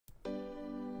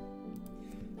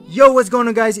Yo, what's going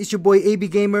on, guys? It's your boy AB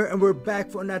Gamer, and we're back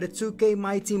for another 2K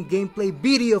My Team gameplay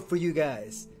video for you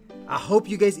guys. I hope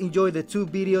you guys enjoyed the two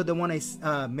video, the one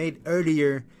I made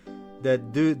earlier,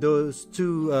 those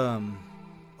two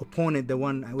opponent, the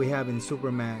one we have in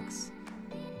Supermax.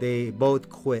 They both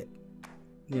quit.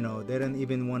 You know, they didn't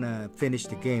even want to finish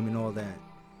the game and all that.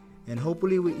 And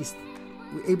hopefully we're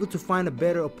able to find a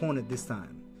better opponent this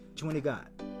time. Which one you got?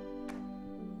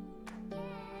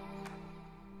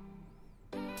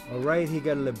 Alright, he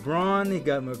got LeBron, he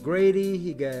got McGrady,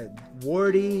 he got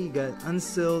Wardy, he got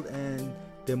Unsealed, and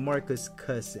DeMarcus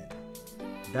Cousins.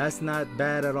 That's not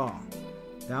bad at all.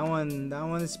 That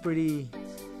one is pretty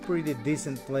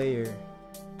decent player,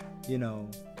 you know.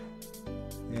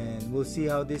 And we'll see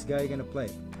how this guy gonna play.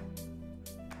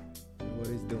 What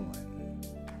he's doing.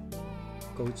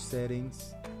 Coach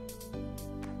settings.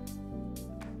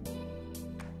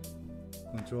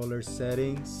 Controller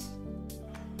settings.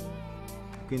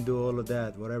 You can do all of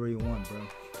that, whatever you want, bro.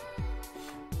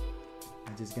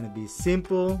 It's just gonna be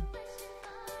simple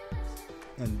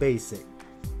and basic.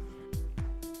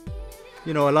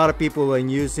 You know, a lot of people when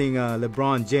using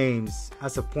LeBron James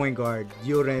as a point guard,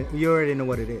 you already know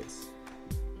what it is.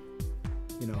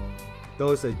 You know,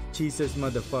 those are cheesest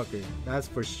motherfucker, that's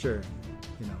for sure.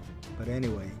 You know, but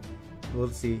anyway, we'll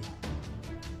see.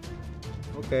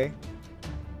 Okay,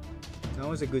 that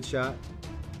was a good shot.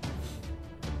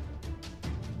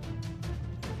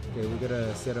 Okay, we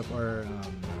gotta set up our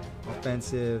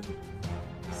offensive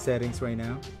settings right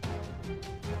now.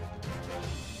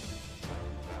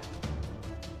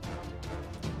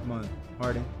 Come on,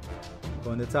 Harden.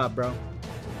 Go on the top, bro.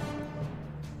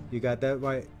 You got that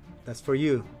right. That's for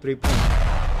you.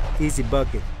 3-point. Easy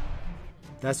bucket.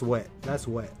 That's wet. That's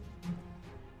wet.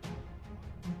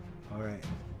 Alright.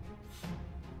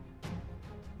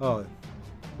 Oh,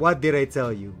 what did I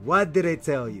tell you? What did I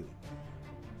tell you?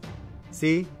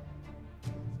 See?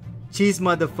 Cheese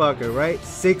motherfucker, right?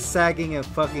 Zigzagging and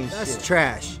fucking That's shit.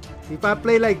 Trash. If I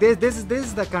play like this, this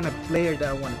is the kind of player that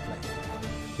I want to play.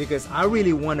 Because I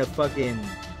really want to fucking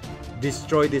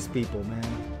destroy these people, man.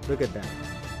 Look at that.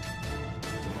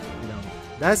 You know,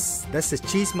 that's a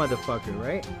cheese motherfucker,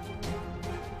 right?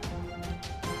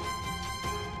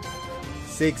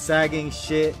 Zigzagging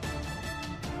shit.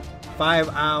 5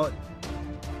 out.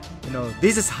 You know,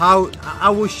 this is how I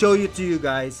will show you to you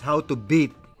guys how to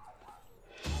beat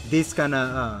this kind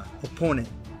of opponent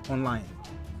online.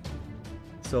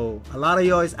 So a lot of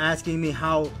y'all is asking me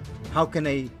how can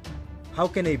I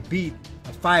beat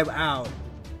a 5 out?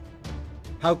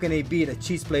 How can I beat a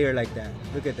cheese player like that?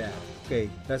 Look at that. Okay,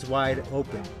 that's wide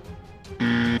open.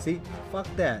 See? Fuck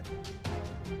that.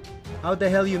 How the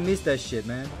hell you missed that shit,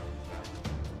 man?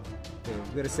 Okay,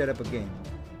 we gotta set up a game.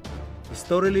 It's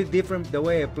totally different the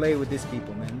way I play with these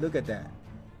people, man. Look at that.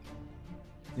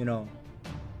 You know,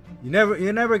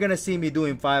 you're never gonna see me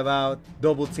doing 5 out,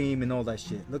 double team, and all that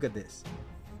shit. Look at this.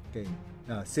 Okay,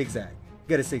 zigzag.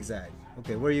 Get a zigzag.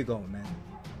 Okay, where you going, man?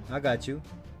 I got you.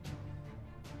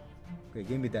 Okay,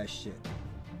 give me that shit.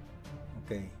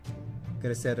 Okay,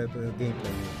 gotta set up a gameplay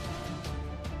here.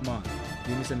 Come on,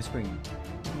 give me some screen.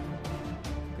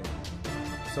 Okay,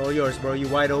 it's all yours, bro. You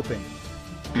wide open.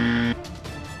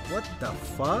 What the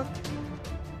fuck?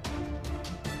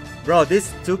 Bro,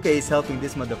 this 2K is helping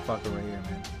this motherfucker right here,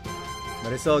 man.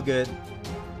 But it's all good.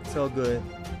 It's all good.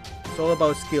 It's all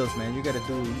about skills, man. You gotta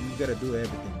do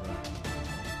everything,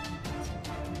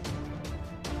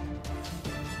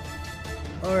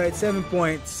 bro. Alright, 7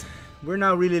 points. We're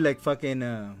not really like fucking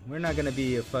we're not gonna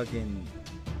be fucking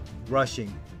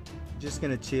rushing. Just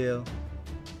gonna chill.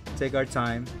 Take our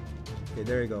time. Okay,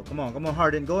 there you go. Come on,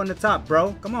 Harden. Go on the top,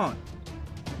 bro. Come on.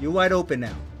 You wide open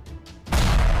now.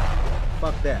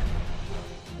 Fuck that.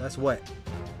 That's wet.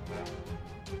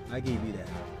 I gave you that.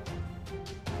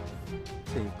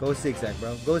 See, go zigzag,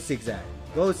 bro. Go zigzag.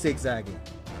 Go zigzagging.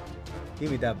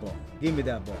 Give me that ball. Give me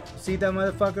that ball. See that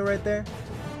motherfucker right there?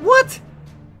 What?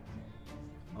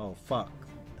 Oh, fuck.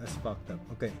 That's fucked up.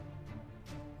 Okay.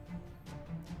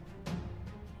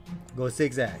 Go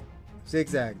zigzag.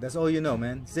 Zigzag. That's all you know,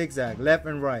 man. Zigzag. Left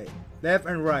and right. Left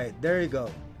and right. There you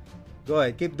go. Go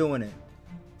ahead, keep doing it.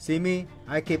 See me?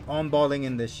 I keep on balling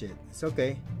in this shit. It's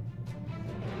okay.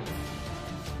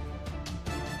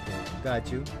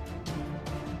 Got you.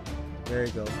 There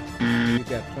you go. You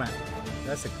got clamp.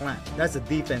 That's a clamp. That's a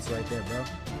defense right there, bro.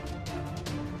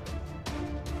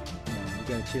 Come on, we're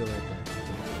gonna chill right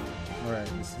there.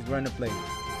 Alright, let's run the play.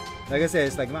 Like I said,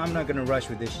 it's like I'm not gonna rush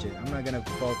with this shit. I'm not gonna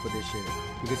fall for this shit.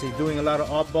 Because he's doing a lot of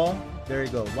off ball. There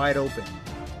you go. Wide open.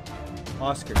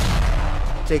 Oscar.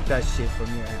 Take that shit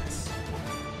from your ass.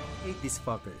 I hate these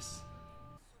fuckers.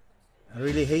 I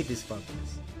really hate these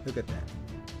fuckers. Look at that.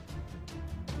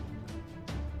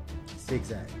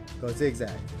 Zigzag. Go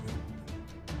zigzag.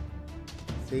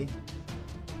 See?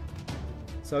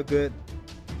 So good.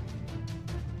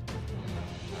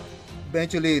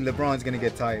 Eventually, LeBron's gonna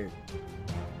get tired.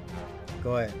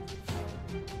 Go ahead.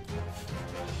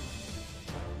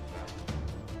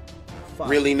 Fuck.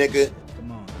 Really, nigga?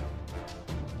 Come on.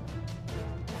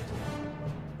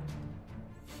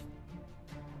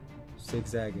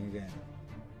 Zigzagging again.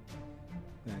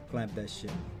 Yeah, clamp that shit.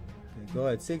 Okay, go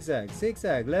ahead, zigzag,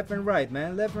 zigzag, left and right,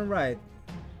 man, left and right.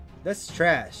 That's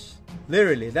trash.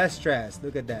 Literally, that's trash.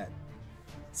 Look at that.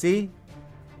 See?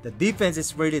 The defense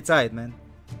is really tight, man.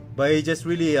 But he's just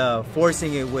really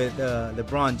forcing it with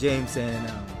LeBron James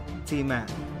and T-Mac.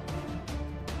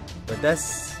 But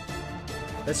that's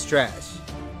trash,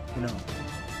 you know.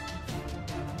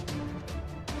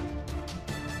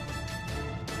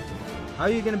 How are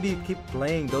you gonna keep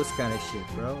playing those kind of shit,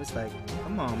 bro? It's like,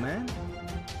 come on, man.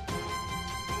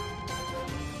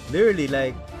 Literally,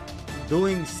 like,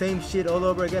 doing same shit all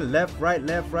over again. Left, right,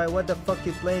 left, right. What the fuck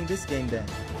you playing this game then?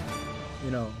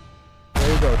 You know.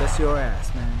 There you go. That's your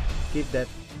ass, man. Keep that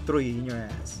 3 in your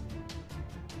ass.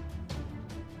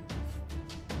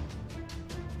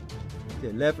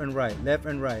 Okay, left and right, left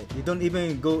and right. You don't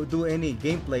even go do any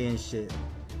gameplay and shit.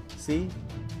 See?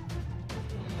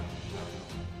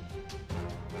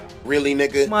 Really,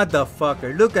 nigga?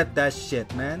 Motherfucker, look at that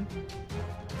shit, man.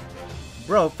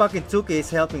 Bro, fucking 2K is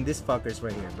helping these fuckers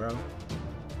right here, bro.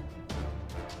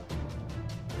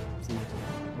 See?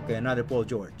 Okay, another Paul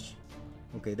George.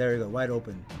 Okay, there you go, wide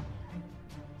open.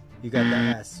 You got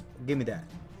that ass. Give me that.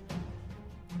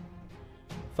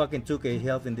 Fucking 2K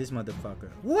helping this motherfucker.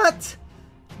 What?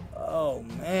 Oh,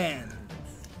 man.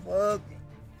 Fuck.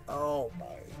 Oh, my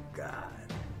God.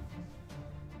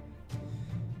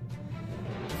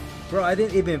 Bro, I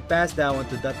didn't even pass that one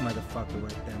to that motherfucker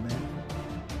right there, man.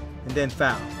 And then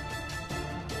foul.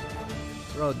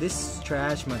 Bro, this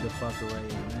trash motherfucker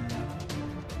right here, man.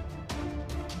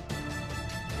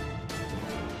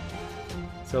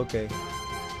 It's okay.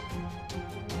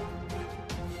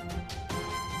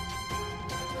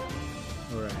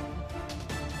 Alright.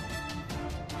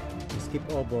 Just keep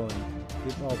all balling.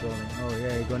 Keep all balling. Oh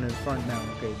yeah, you're going in front now.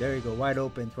 Okay, there you go. Wide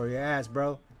open for your ass,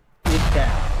 bro. Eat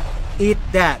that. Eat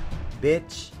that,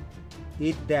 bitch.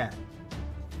 Eat that.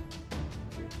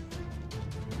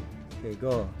 Okay,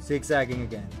 go. Zigzagging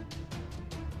again.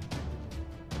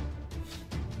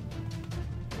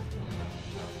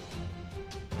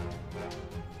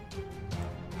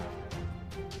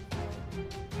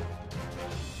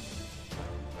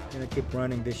 Gonna keep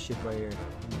running this shit right here.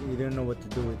 You don't know what to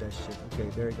do with that shit. Okay,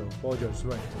 there you go. Paul George,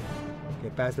 right. Okay,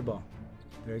 pass the ball.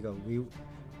 There you go.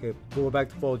 Okay, go back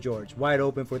to Paul George. Wide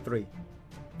open for 3.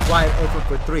 Wide open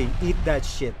for 3. Eat that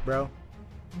shit, bro.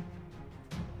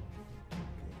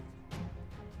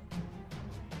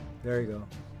 There you go.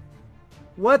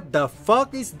 What the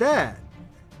fuck is that?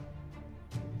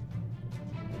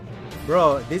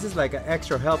 Bro, this is like an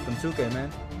extra help from 2K, man.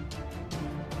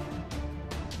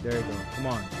 There you go. Come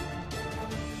on.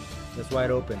 That's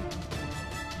wide open.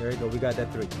 There you go. We got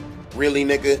that 3. Really,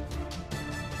 nigga?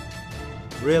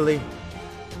 Really?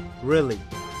 Really?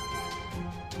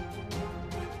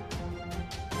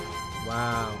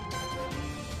 Wow.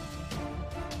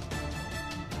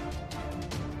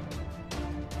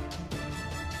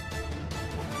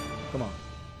 Come on.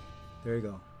 There you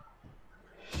go.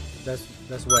 That's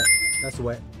wet. That's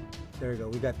wet. There you go.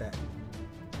 We got that.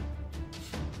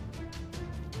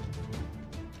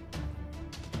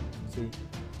 See?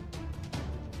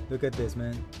 Look at this,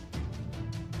 man.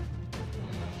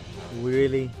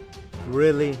 Really?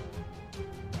 Really?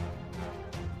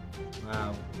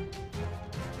 Wow.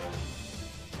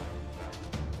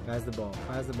 Pass the ball.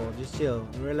 Pass the ball. Just chill.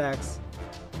 Relax.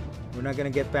 We're not gonna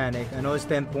get panic. I know it's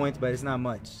 10 points, but it's not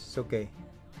much. It's okay.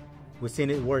 We've seen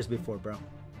it worse before, bro.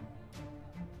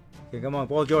 Okay, come on,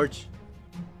 Paul George.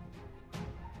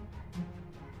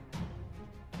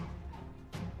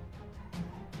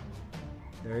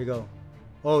 There you go.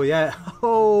 Oh, yeah.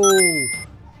 Oh.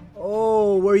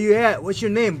 Oh, where you at? What's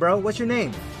your name, bro? What's your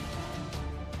name?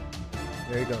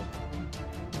 There you go.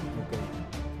 Okay.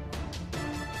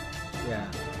 Yeah.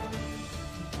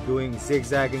 Doing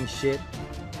zigzagging shit.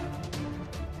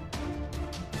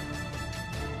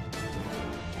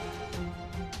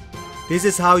 This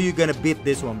is how you're gonna beat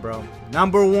this one, bro.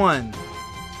 Number 1,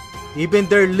 even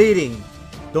they're leading,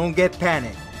 don't get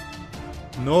panicked.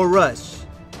 No rush.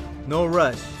 No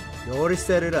rush. You already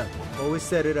set it up. Always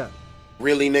set it up.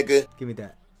 Really, nigga? Give me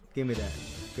that. Give me that.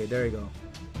 Okay, there you go.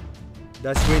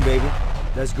 That's green, baby.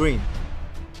 That's green.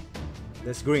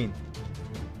 That's green.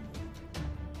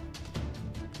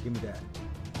 Give me that.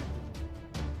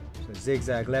 So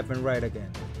zigzag left and right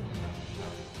again.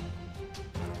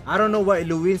 I don't know why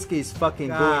Lewinsky is fucking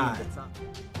going.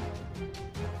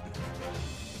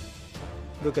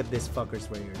 Look at this fuckers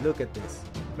right here. Look at this.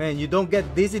 Man, you don't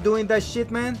get dizzy doing that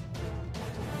shit, man?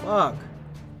 Fuck.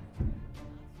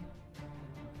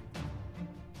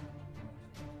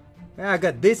 Man, I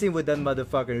got dizzy with that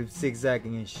motherfucker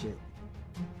zigzagging and shit.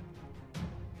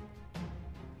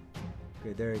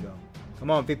 Okay, there you go.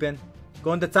 Come on, Pippin.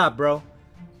 Go on the top, bro.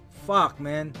 Fuck,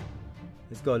 man.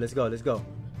 Let's go, let's go, let's go.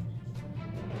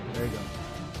 There you go.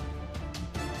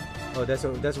 Oh,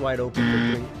 that's wide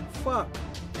open for 3. Fuck.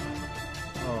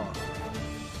 Oh.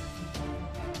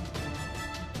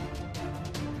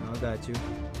 I got you.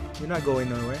 You're not going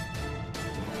nowhere.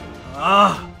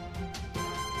 Ah.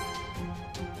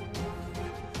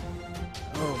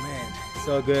 Oh man,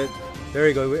 so good. There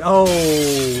you go. Oh.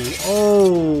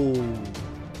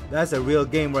 That's a real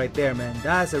game right there, man.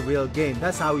 That's a real game.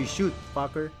 That's how you shoot,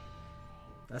 fucker.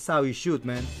 That's how you shoot,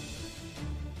 man.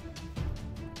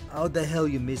 How the hell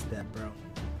you missed that, bro?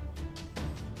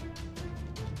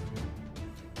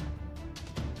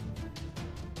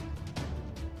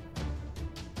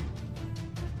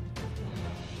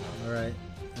 Alright,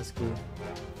 that's cool.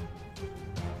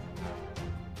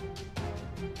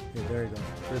 Okay, there you go.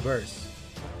 Reverse.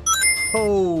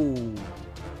 Oh!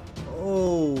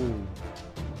 Oh!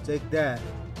 Take that.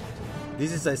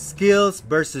 This is a skills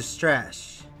versus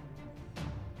trash.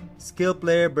 Skill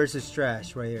player versus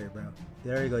trash right here, bro.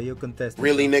 There you go, you contest.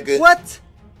 Really, nigga? What?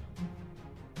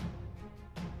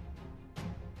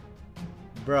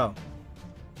 Bro.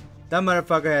 That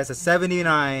motherfucker has a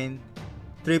 79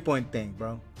 3-point thing,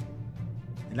 bro.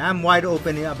 And I'm wide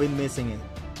open, I've been missing it.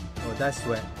 Oh, that's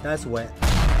wet. That's wet.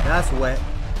 That's wet.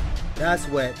 That's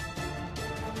wet.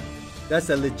 That's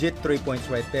a legit 3 points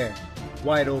right there.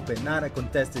 Wide open, not a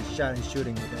contested shot and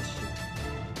shooting with that shit.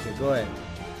 Okay, go ahead.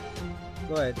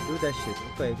 Go ahead, do that shit.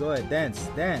 Okay, go ahead, dance,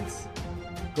 dance.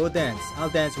 Go dance. I'll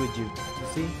dance with you. You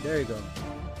see? There you go.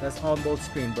 That's on ball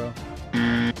screen, bro.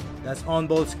 That's on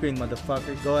ball screen,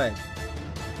 motherfucker. Go ahead.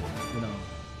 You know.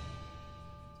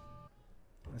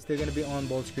 I'm still gonna be on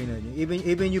ball screen on you.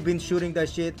 Even you've been shooting that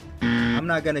shit, I'm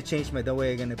not gonna change the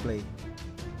way I'm gonna play.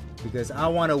 Because I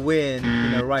wanna win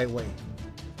in the right way.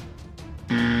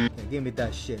 Okay, give me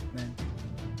that shit, man.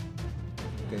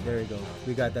 Okay, there you go.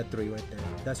 We got that 3 right there.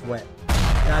 That's wet.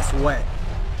 That's wet.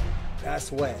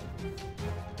 That's wet.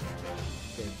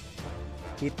 Okay.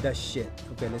 Hit that shit.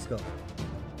 Okay, let's go.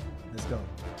 Let's go.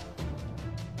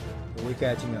 So we're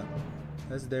catching up.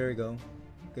 There you go.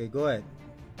 Okay, go ahead.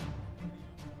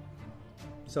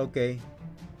 It's okay.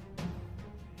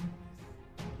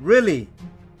 Really?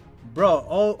 Bro,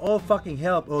 all fucking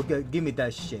help. Okay, give me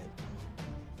that shit.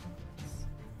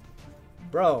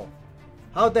 Bro,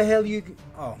 how the hell you...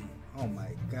 Oh my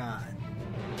god.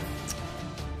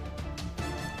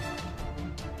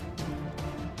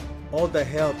 All the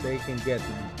help they can get,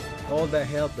 man. All the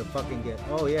help they fucking get.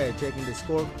 Oh yeah, checking the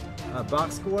score,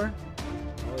 box score.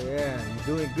 Oh yeah,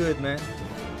 you're doing good, man.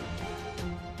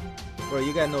 Bro,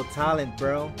 you got no talent,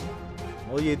 bro.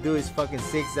 All you do is fucking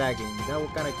zigzagging.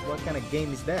 What kind of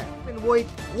game is that? And wait,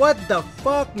 what the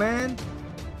fuck, man?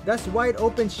 That's wide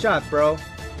open shot, bro.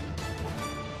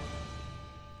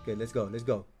 Okay, let's go. Let's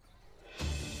go.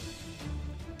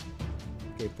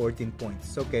 Okay, 14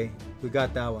 points. Okay, we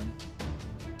got that one.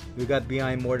 We got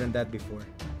behind more than that before.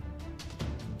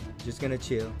 Just gonna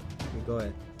chill. Okay, go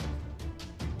ahead.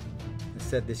 Let's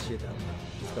set this shit up.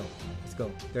 Let's go. Let's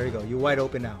go. There you go. You're wide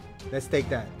open now. Let's take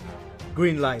that.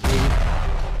 Green light, baby.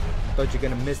 I thought you're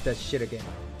gonna miss that shit again.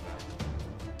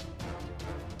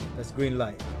 That's green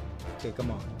light. Okay, come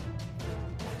on.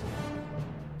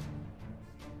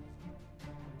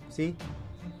 See?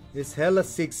 It's hella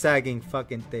zigzagging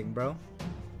fucking thing, bro.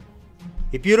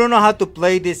 If you don't know how to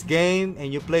play this game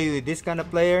and you play with this kind of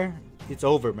player, it's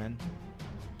over, man.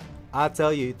 I'll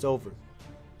tell you, it's over.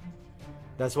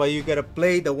 That's why you gotta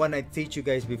play the one I teach you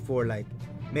guys before. Like,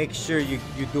 make sure you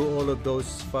do all of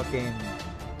those fucking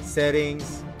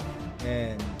settings,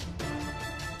 and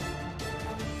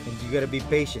you gotta be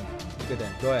patient. Look at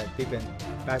that. Go ahead, Pippin.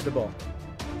 Pass the ball.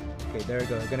 Okay, there we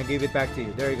go. I'm gonna give it back to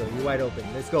you. There you go. You're wide open.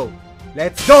 Let's go.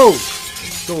 Let's go!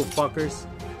 Let's go, fuckers.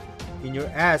 In your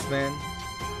ass, man.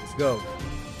 Let's go.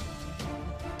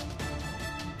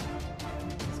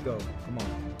 Let's go. Come on.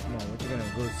 Come on. What you gonna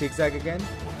go zigzag again?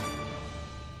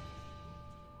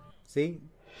 See?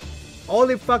 All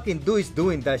they fucking do is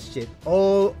doing that shit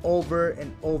all over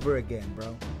and over again,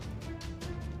 bro.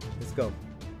 Let's go.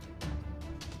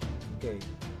 Okay.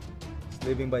 It's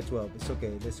leaving by 12. It's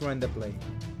okay. Let's run the play.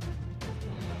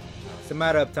 It's a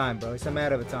matter of time, bro. It's a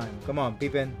matter of time. Come on,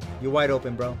 peepin'. You're wide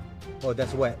open, bro. Oh,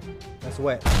 that's wet. That's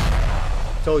wet.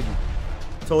 Told you.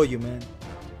 Told you, man.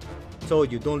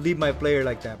 Told you. Don't leave my player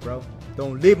like that, bro.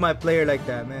 Don't leave my player like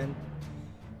that, man.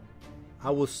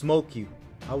 I will smoke you.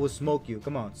 I will smoke you.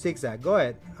 Come on, zigzag. Go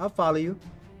ahead. I'll follow you.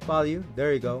 Follow you.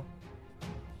 There you go.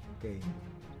 Okay.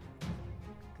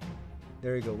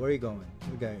 There you go. Where are you going?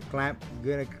 We got it. Clamp.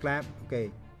 You're gonna clamp.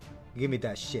 Okay. Give me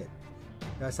that shit.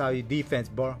 That's how you defense,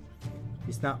 bro.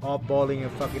 It's not all balling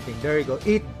your fucking thing. There you go.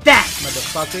 Eat that,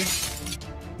 motherfucker.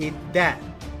 Eat that.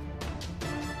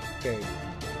 Okay.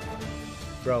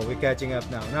 Bro, we're catching up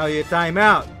now. Now your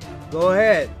timeout. Go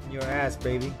ahead. Your ass,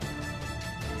 baby.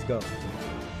 Let's go.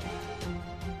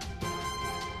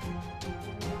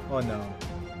 Oh no.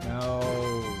 No.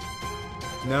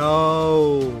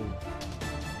 No.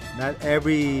 Not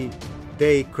every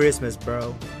day Christmas,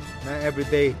 bro. Not every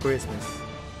day Christmas.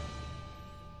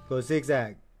 Go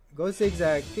zigzag. Go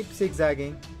zigzag. Keep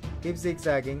zigzagging. Keep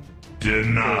zigzagging.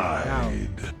 Denied.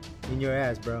 Okay, in your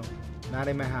ass, bro. Not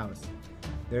in my house.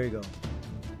 There you go.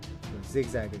 Go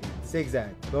zigzag again.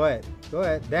 Zigzag. Go ahead. Go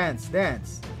ahead. Dance.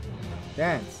 Dance.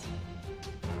 Dance.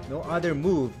 No other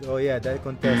move. Oh yeah, that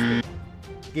contested.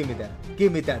 Give me that.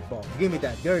 Give me that ball. Give me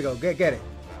that. There you go. Get it.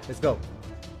 Let's go.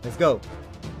 Let's go.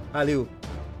 Alley-oop.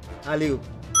 Alley-oop.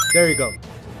 There you go.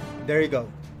 There you go.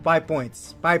 5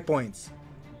 points. 5 points.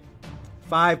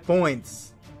 5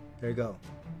 points. There you go.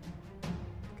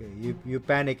 Okay, you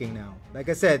panicking now. Like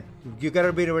I said, you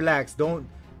gotta be relaxed. Don't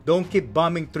keep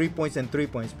bombing 3 points and 3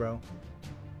 points, bro.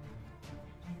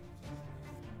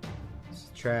 It's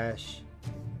trash.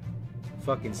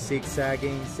 Fucking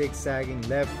zigzagging,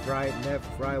 left, right.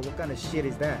 What kind of shit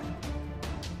is that?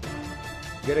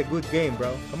 Get a good game,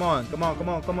 bro. Come on. You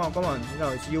know,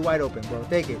 it's you wide open, bro.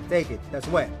 Take it. That's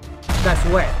wet. That's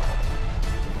wet.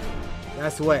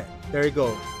 That's wet. There you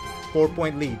go.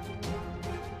 4-point lead.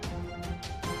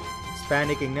 It's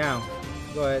panicking now.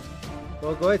 Go ahead. Go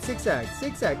ahead, zigzag.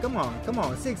 Come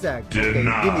on, zigzag. Okay,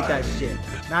 give me that shit.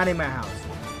 Not in my house.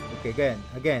 Okay,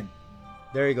 again.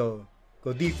 There you go.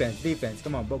 Go defense.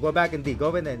 Come on, go back and D.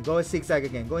 Go in there. Go zigzag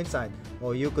again. Go inside.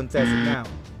 Oh, you contest it now.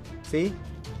 See?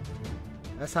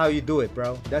 That's how you do it,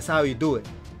 bro. That's how you do it.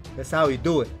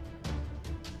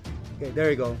 Okay, there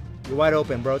you go. You're wide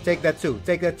open, bro. Take that two.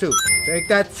 Take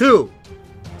that 2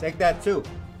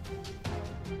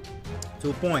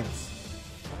 points.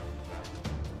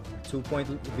 2 point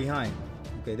behind.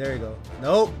 Okay, there you go.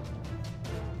 Nope.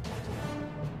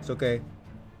 It's okay.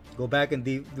 Go back and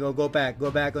go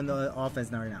back on the offense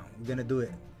now. We're gonna do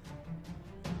it.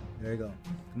 There you go.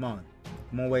 Come on,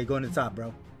 wait. Go on the top,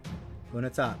 bro. Go on the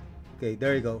top. Okay,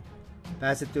 there you go.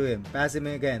 Pass it to him. Pass him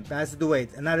again. Pass it to Wade.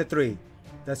 Another 3.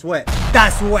 That's wet.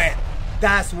 That's wet.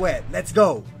 Let's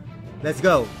go.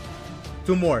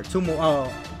 2 more.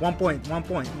 1 point.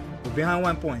 We're behind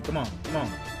 1 point. Come on.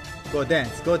 Go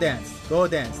dance.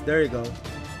 There you go.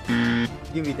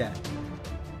 Give me that.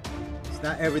 It's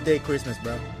not everyday Christmas,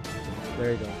 bro.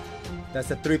 There you go.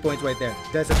 That's a 3 points right there.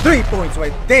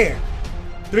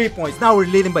 3 points. Now we're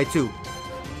leading by 2.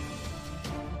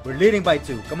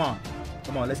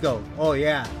 Come on, let's go. Oh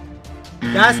yeah.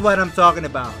 That's what I'm talking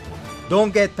about.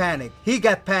 Don't get panicked. He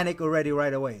got panicked already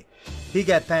right away.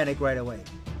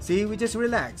 See, we just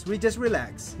relax.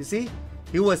 You see?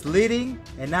 He was leading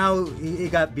and now he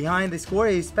got behind the score.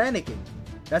 He's panicking.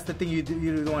 That's the thing you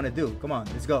don't want to do. Come on,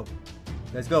 let's go.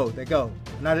 Let's go.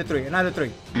 Another 3.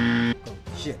 Oh,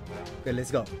 shit. Okay,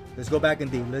 let's go. Let's go back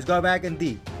and D.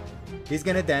 He's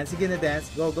gonna dance.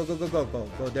 Go.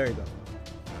 There you go.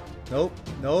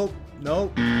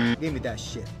 Nope. Give me that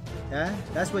shit. Yeah?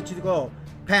 That's what you go.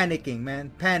 Panicking,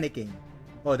 man.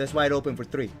 Oh, that's wide open for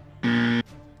 3.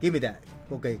 Give me that.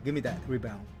 Okay, give me that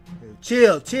rebound. Okay,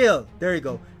 chill. There you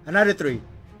go. Another 3.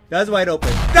 That's wide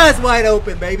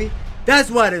open. Baby. Let's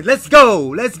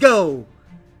go.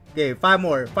 Okay, 5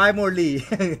 more lead.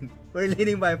 We're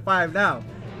leading by 5 now.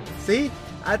 See?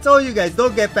 I told you guys,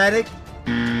 don't get panicked.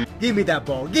 Give me that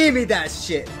ball. Give me that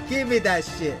shit.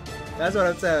 That's what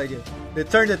I'm telling you. They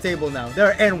turn the table now.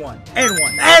 They're N1,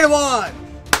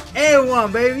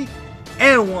 baby.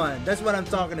 N1. That's what I'm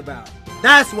talking about.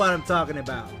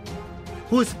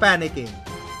 Who's panicking?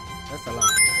 That's a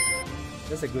lot.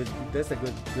 That's a good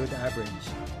average.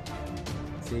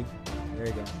 See? There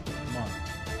you go. Come on.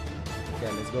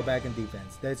 Okay, let's go back in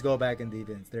defense.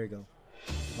 There you go.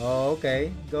 Oh,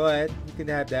 okay. Go ahead. You can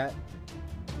have that.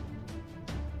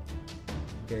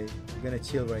 Okay, I'm gonna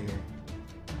chill right here.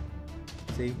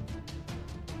 See?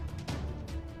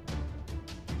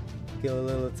 Kill a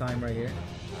little time right here.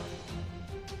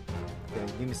 Okay,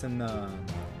 give me some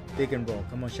pick and roll.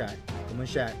 Come on, Shaq.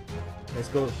 Let's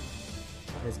go.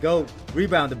 Let's go.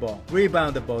 Rebound the ball.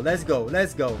 Rebound the ball. Let's go.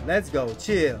 Let's go. Let's go.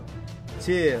 Chill.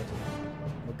 Chill.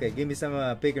 Okay, give me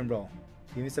some pick and roll.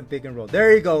 Give me some pick and roll.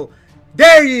 There you go.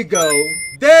 There you go.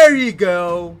 There you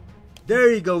go.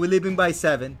 There you go. We're leaving by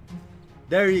 7.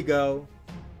 There you go.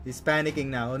 He's panicking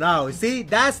now. Now, see?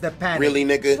 That's the panic. Really,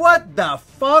 nigga? What the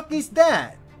fuck is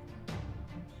that?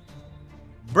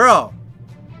 Bro.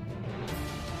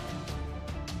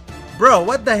 Bro,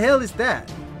 what the hell is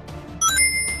that?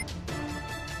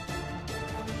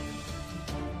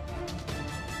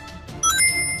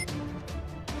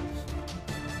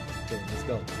 Okay, let's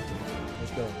go.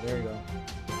 Let's go. There you go.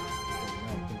 Okay,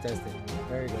 no, contested.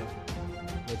 There you go.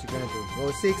 What you gonna do?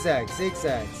 Oh, zigzag,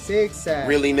 zigzag, zigzag.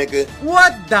 Really, nigga?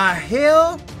 What the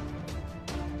hell?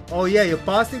 Oh yeah, you're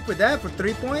pausing for that? For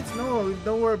 3 points? No,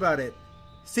 don't worry about it.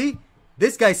 See?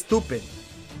 This guy's stupid.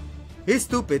 He's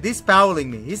stupid. He's fouling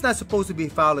me. He's not supposed to be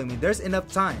fouling me. There's enough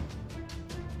time.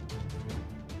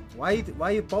 Why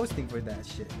are you posting for that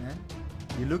shit, man?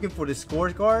 You looking for the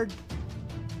scorecard?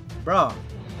 Bro,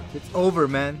 it's over,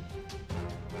 man.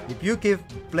 If you keep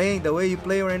playing the way you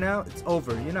play right now, it's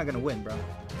over. You're not gonna win, bro.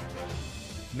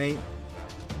 Mate,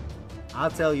 I'll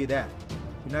tell you that.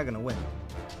 You're not gonna win.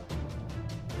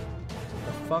 What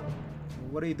the fuck?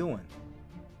 What are you doing?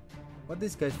 What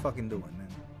this guy's fucking doing, man?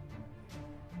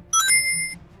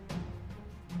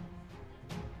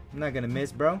 I'm not gonna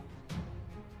miss, bro.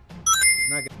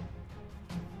 Not gonna.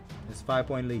 It's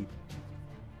 5-point lead.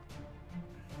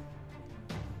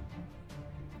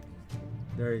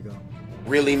 There you go.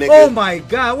 Really, nigga? Oh my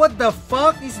god, what the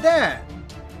fuck is that?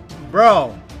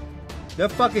 Bro, the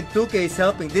fucking 2K is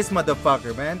helping this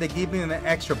motherfucker, man. They give him an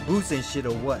extra boost and shit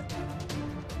or what?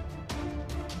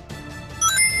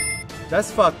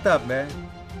 That's fucked up, man.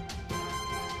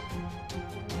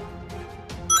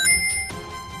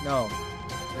 No.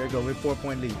 There you go, we're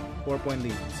 4-point lead. 4-point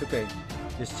lead. It's okay.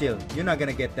 Just chill. You're not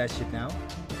gonna get that shit now.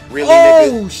 Really,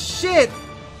 oh, nigga? Shit!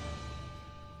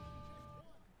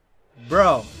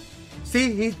 Bro.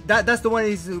 See, that's the one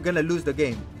he's gonna lose the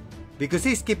game. Because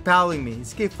he's keep fouling me.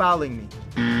 He's keep fouling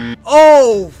me.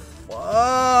 Oh,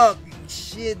 fuck.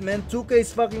 Shit, man. 2K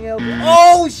is fucking helping.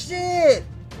 Oh, shit!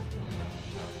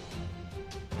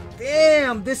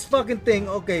 Damn, this fucking thing.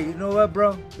 Okay, you know what,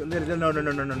 bro?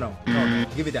 No.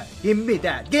 Give me that. Give me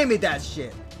that. Give me that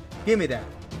shit. Give me that.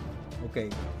 Okay.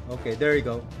 Okay, there you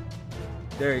go.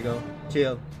 There you go.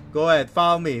 Chill. Go ahead.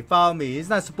 Foul me. Foul me. He's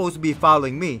not supposed to be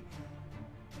fouling me.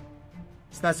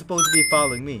 He's not supposed to be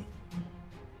fouling me.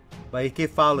 But he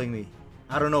keep fouling me.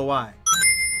 I don't know why.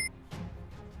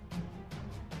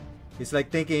 He's like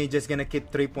thinking he's just gonna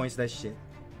keep 3 points. That shit.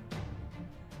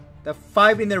 The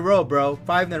 5 in a row, bro.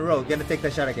 5 in a row. Gonna take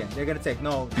that shot again. They're gonna take.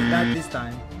 No, not this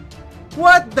time.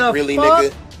 What the really, fuck?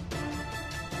 Nigga?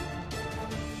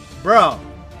 Bro.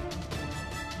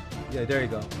 Yeah, there you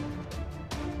go.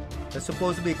 That's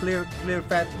supposed to be clear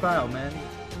fat foul, man.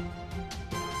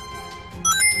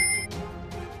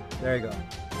 There you go.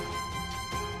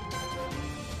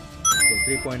 Okay,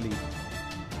 3-point lead.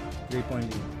 3-point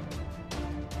lead.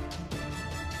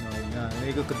 No,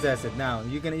 you go contest it now.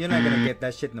 You're not gonna get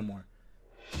that shit no more.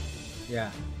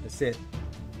 Yeah, that's it.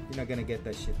 You're not gonna get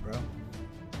that shit, bro.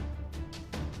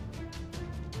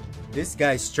 This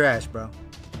guy's trash, bro.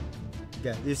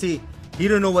 Yeah, you see, he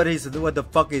don't know what the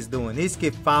fuck he's doing. He's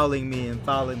keep fouling me and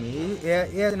fouling me. He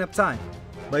has enough time,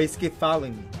 but he's keep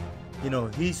fouling me. You know,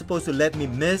 he's supposed to let me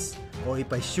miss, or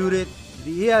if I shoot it,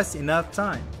 he has enough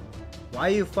time. Why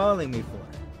are you fouling me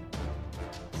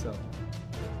for? So,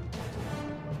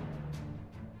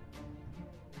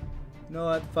 you know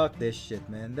what? Fuck this shit,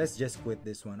 man. Let's just quit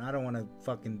this one. I don't want to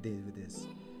fucking deal with this.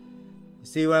 You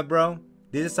see what, bro?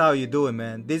 This is how you do it,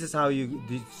 man. This is how you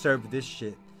deserve this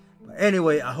shit. But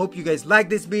anyway, I hope you guys like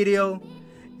this video,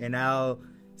 and I'll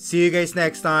see you guys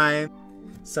next time.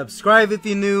 Subscribe if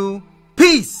you're new.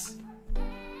 Peace!